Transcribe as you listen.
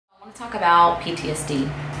We'll talk about PTSD.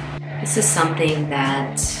 This is something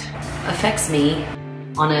that affects me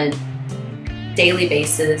on a daily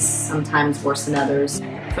basis, sometimes worse than others.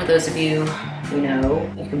 For those of you who know,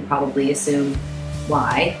 you can probably assume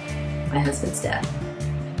why: my husband's death.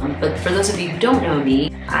 But for those of you who don't know me,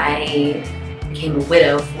 I became a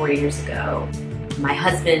widow 4 years ago. My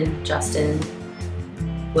husband, Justin,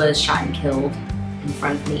 was shot and killed in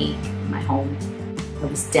front of me in my home. I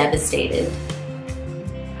was devastated.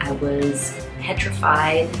 I was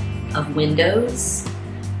petrified of windows.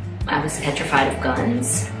 I was petrified of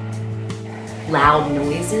guns, loud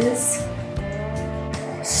noises,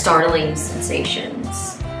 startling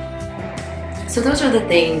sensations. So those are the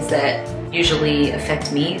things that usually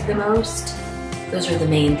affect me the most. Those are the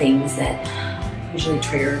main things that usually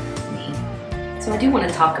trigger me. So I do want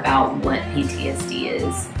to talk about what PTSD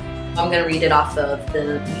is. I'm going to read it off of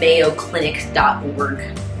the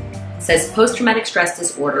mayoclinic.org. It says post-traumatic stress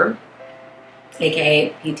disorder,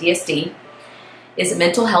 aka PTSD, is a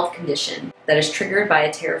mental health condition that is triggered by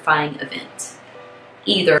a terrifying event,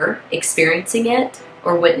 either experiencing it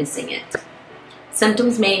or witnessing it.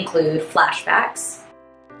 Symptoms may include flashbacks,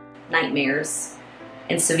 nightmares,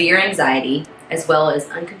 and severe anxiety, as well as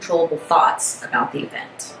uncontrollable thoughts about the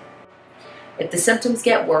event. If the symptoms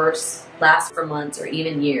get worse, last for months or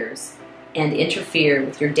even years, and interfere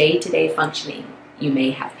with your day-to-day functioning, you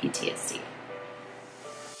may have PTSD.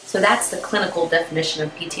 So that's the clinical definition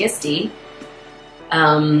of PTSD.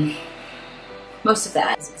 Most of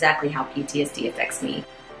that is exactly how PTSD affects me.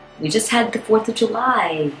 We just had the 4th of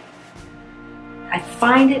July. I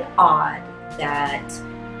find it odd that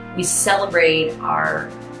we celebrate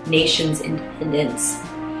our nation's independence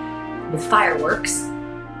with fireworks,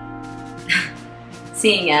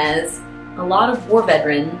 seeing as a lot of war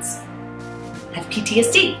veterans have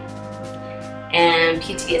PTSD. And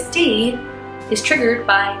PTSD is triggered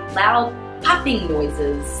by loud popping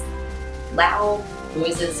noises. Loud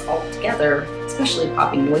noises altogether, especially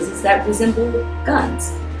popping noises that resemble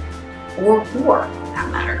guns or war, for that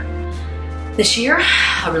matter. This year,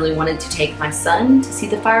 I really wanted to take my son to see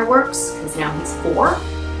the fireworks because now he's 4.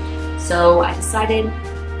 So I decided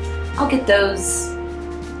I'll get those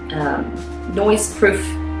noise-proof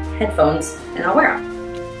headphones and I'll wear them.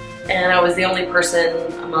 And I was the only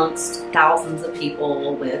person amongst thousands of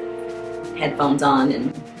people with headphones on,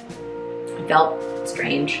 and it felt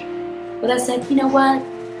strange. But I said, you know what?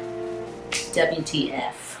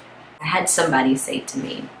 WTF. I had somebody say to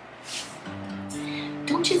me,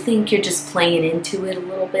 don't you think you're just playing into it a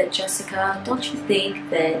little bit, Jessica? Don't you think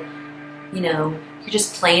that, you're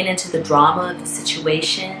just playing into the drama of the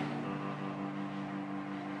situation?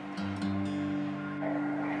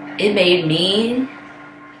 It made me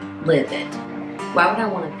livid. Why would I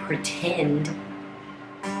want to pretend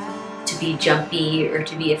to be jumpy or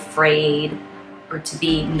to be afraid or to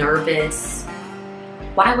be nervous?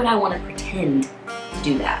 Why would I want to pretend to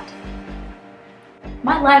do that?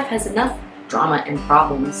 My life has enough drama and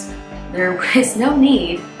problems. There is no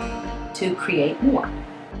need to create more.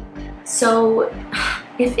 So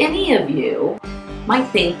if any of you might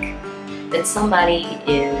think that somebody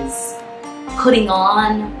is putting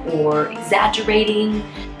on or exaggerating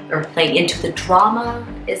or playing into the drama,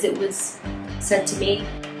 as it was said to me,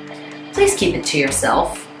 please keep it to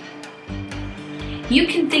yourself. You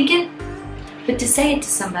can think it, but to say it to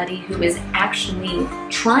somebody who is actually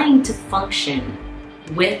trying to function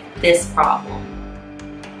with this problem,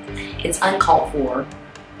 it's uncalled for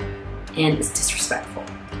and it's disrespectful.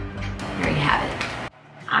 There you have it.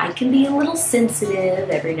 I can be a little sensitive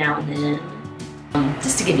every now and then.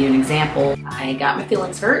 Just to give you an example, I got my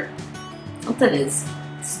feelings hurt. Something as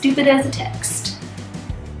stupid as a text.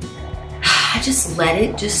 I just let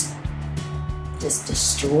it just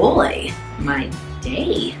destroy my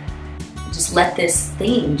day. Just let this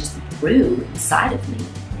thing just brew inside of me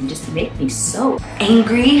and just make me so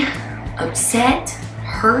angry, upset,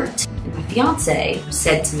 hurt. And my fiance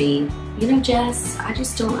said to me, Jess, I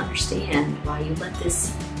just don't understand why you let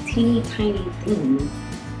this teeny tiny thing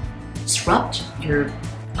disrupt your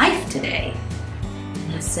life today.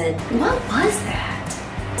 And I said, what was that?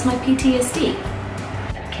 It's my PTSD.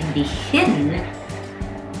 It can be hidden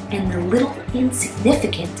in the little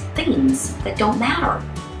insignificant things that don't matter.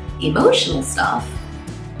 The emotional stuff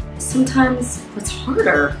is sometimes what's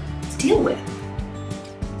harder to deal with.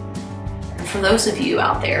 And for those of you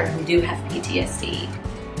out there who do have PTSD,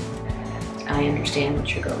 I understand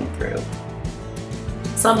what you're going through.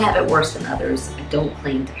 Some have it worse than others. I don't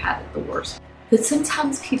claim to have it the worst. But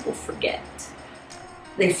sometimes people forget.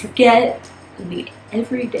 They forget in the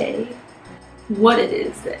everyday what it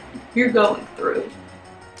is that you're going through.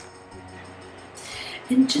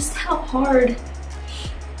 and just how hard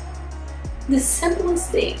the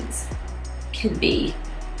simplest things can be.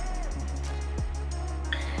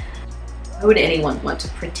 Why would anyone want to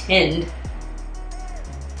pretend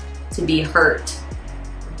to be hurt,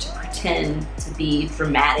 or to pretend to be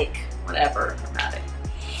dramatic, whatever dramatic?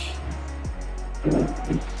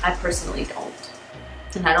 I personally don't,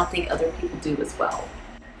 and I don't think other people do as well.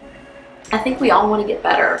 I think we all want to get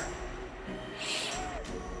better.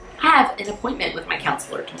 I have an appointment with my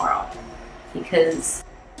counselor tomorrow because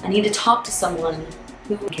I need to talk to someone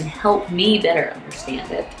who can help me better understand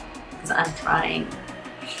it, because I'm trying.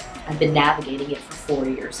 I've been navigating it for 4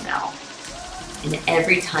 years now, and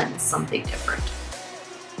every time it's something different.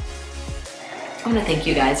 I want to thank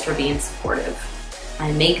you guys for being supportive.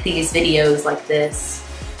 I make these videos like this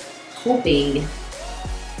hoping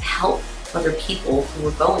to help other people who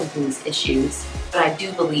are going through these issues. What I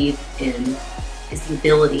do believe in is the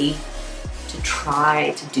ability to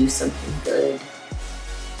try to do something good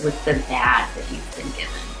with the bad that you've been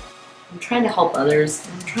given. I'm trying to help others,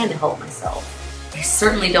 and I'm trying to help myself. I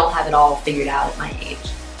certainly don't have it all figured out at my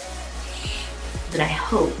age, but I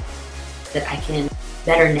hope that I can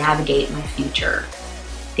better navigate my future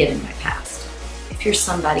given my past. If you're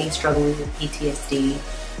somebody struggling with PTSD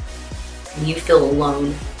and you feel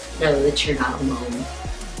alone, know that you're not alone.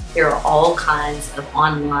 There are all kinds of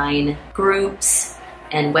online groups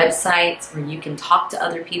and websites where you can talk to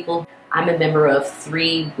other people. I'm a member of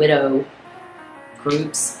 3 widow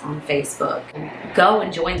groups on Facebook. Go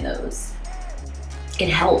and join those. It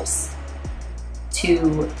helps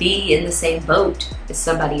to be in the same boat as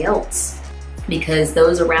somebody else, because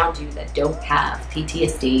those around you that don't have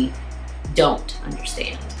PTSD don't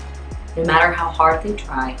understand. No matter how hard they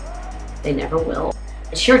try, they never will.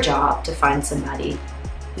 It's your job to find somebody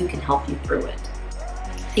who can help you through it.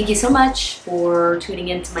 Thank you so much for tuning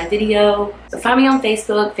into my video. So find me on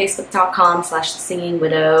Facebook,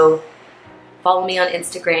 facebook.com/thesingingwidow. Follow me on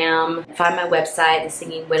Instagram. Find my website,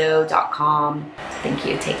 thesingingwidow.com. Thank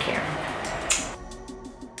you. Take care.